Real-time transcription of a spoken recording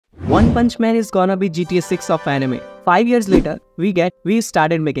One Punch Man is gonna be GTA 6 of anime. 5 years later, we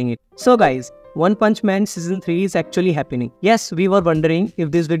started making it. So guys, One Punch Man Season 3 is actually happening. Yes, we were wondering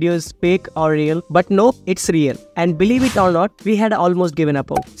if this video is fake or real, but no, it's real. And believe it or not, we had almost given up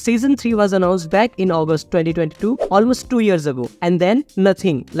hope. Season 3 was announced back in August 2022, almost 2 years ago. And then,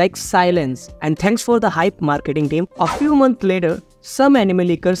 nothing, like silence. And thanks for the hype marketing team, a few months later, some anime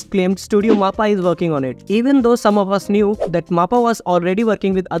leakers claimed Studio MAPPA is working on it. Even though some of us knew that MAPPA was already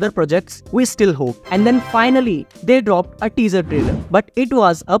working with other projects, we still hoped. And then finally, they dropped a teaser trailer. But it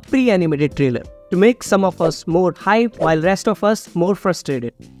was a pre-animated trailer to make some of us more hyped while rest of us more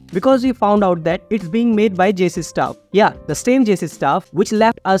frustrated. Because we found out that it's being made by JC Staff. Yeah, the same JC Staff which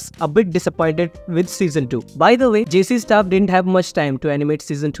left us a bit disappointed with Season 2. By the way, JC Staff didn't have much time to animate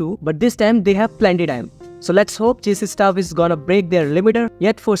Season 2, but this time they have plenty time. So let's hope JC Staff is gonna break their limiter,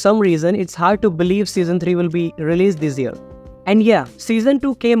 yet for some reason it's hard to believe Season 3 will be released this year. And yeah, Season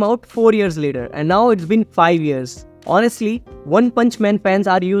 2 came out 4 years later and now it's been 5 years. Honestly, One Punch Man fans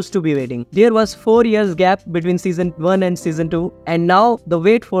are used to be waiting. There was 4 years gap between Season 1 and Season 2 and now the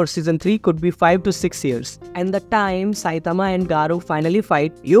wait for Season 3 could be 5 to 6 years. And the time Saitama and Garou finally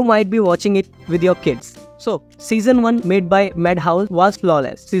fight, you might be watching it with your kids. So, Season 1 made by Madhouse was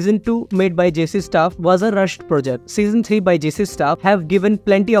flawless. Season 2 made by JC Staff was a rushed project. Season 3 by JC Staff have given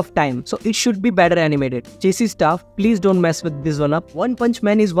plenty of time, so it should be better animated. JC Staff, please don't mess with this one up. One Punch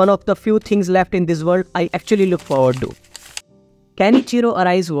Man is one of the few things left in this world I actually look forward to. Kenichiro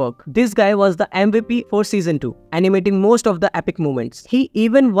Arai's work. This guy was the MVP for Season 2, animating most of the epic moments. He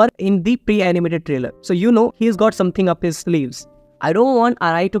even worked in the pre-animated trailer, so you know he's got something up his sleeves. I don't want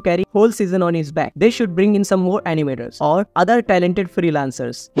Arai to carry whole season on his back. They should bring in some more animators or other talented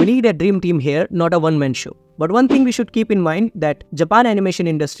freelancers. We need a dream team here, not a one-man show. But one thing we should keep in mind that Japan animation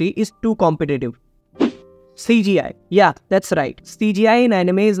industry is too competitive. CGI. Yeah, that's right. CGI in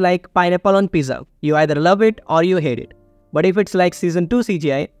anime is like pineapple on pizza. You either love it or you hate it. But if it's like Season 2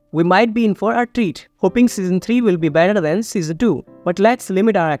 CGI, we might be in for a treat, hoping Season 3 will be better than Season 2. But let's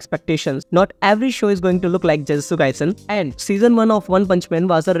limit our expectations. Not every show is going to look like Jujutsu Kaisen, and Season 1 of One Punch Man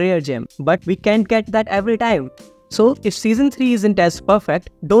was a rare gem, but we can't get that every time. So if Season 3 isn't as perfect,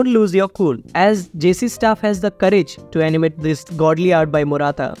 don't lose your cool. As JC Staff has the courage to animate this godly art by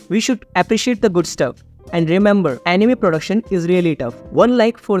Murata, we should appreciate the good stuff. And remember, anime production is really tough. One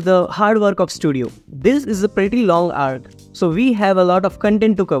like for the hard work of studio. This is a pretty long arc, so we have a lot of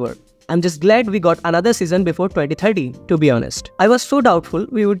content to cover. I'm just glad we got another season before 2030, to be honest. I was so doubtful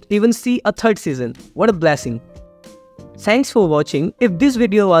we would even see a third season. What a blessing. Thanks for watching. If this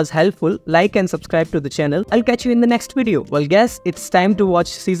video was helpful, like and subscribe to the channel. I'll catch you in the next video. Well guess it's time to watch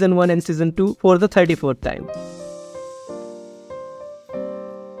Season 1 and Season 2 for the 34th time.